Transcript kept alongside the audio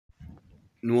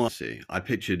Noir. I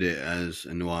pictured it as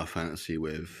a noir fantasy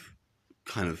with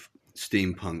kind of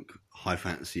steampunk high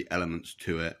fantasy elements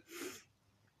to it.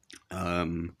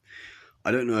 Um,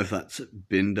 I don't know if that's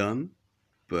been done,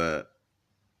 but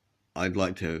I'd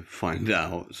like to find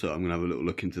out. So I'm gonna have a little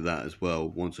look into that as well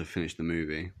once I finish the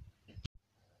movie.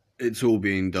 It's all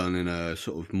being done in a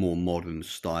sort of more modern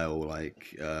style.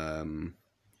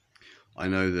 I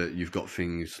know that you've got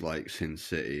things like Sin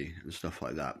City and stuff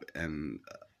like that, and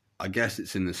I guess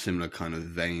it's in a similar kind of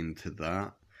vein to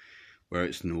that, where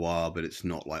it's noir, but it's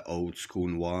not like old school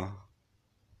noir.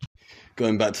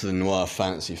 Going back to the noir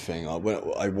fantasy thing, I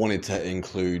wanted to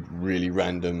include really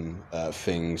random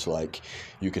things like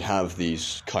you could have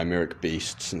these chimeric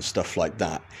beasts and stuff like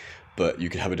that, but you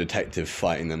could have a detective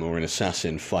fighting them, or an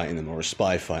assassin fighting them, or a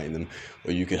spy fighting them,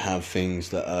 or you could have things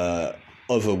that are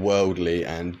otherworldly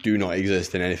and do not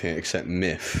exist in anything except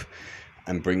myth,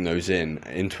 and bring those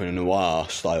into a noir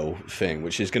style thing,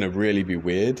 which is going to really be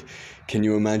weird. Can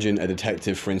you imagine a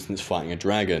detective, for instance, fighting a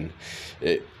dragon?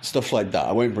 Stuff like that.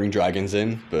 I won't bring dragons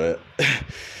in, but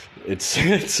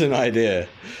it's an idea.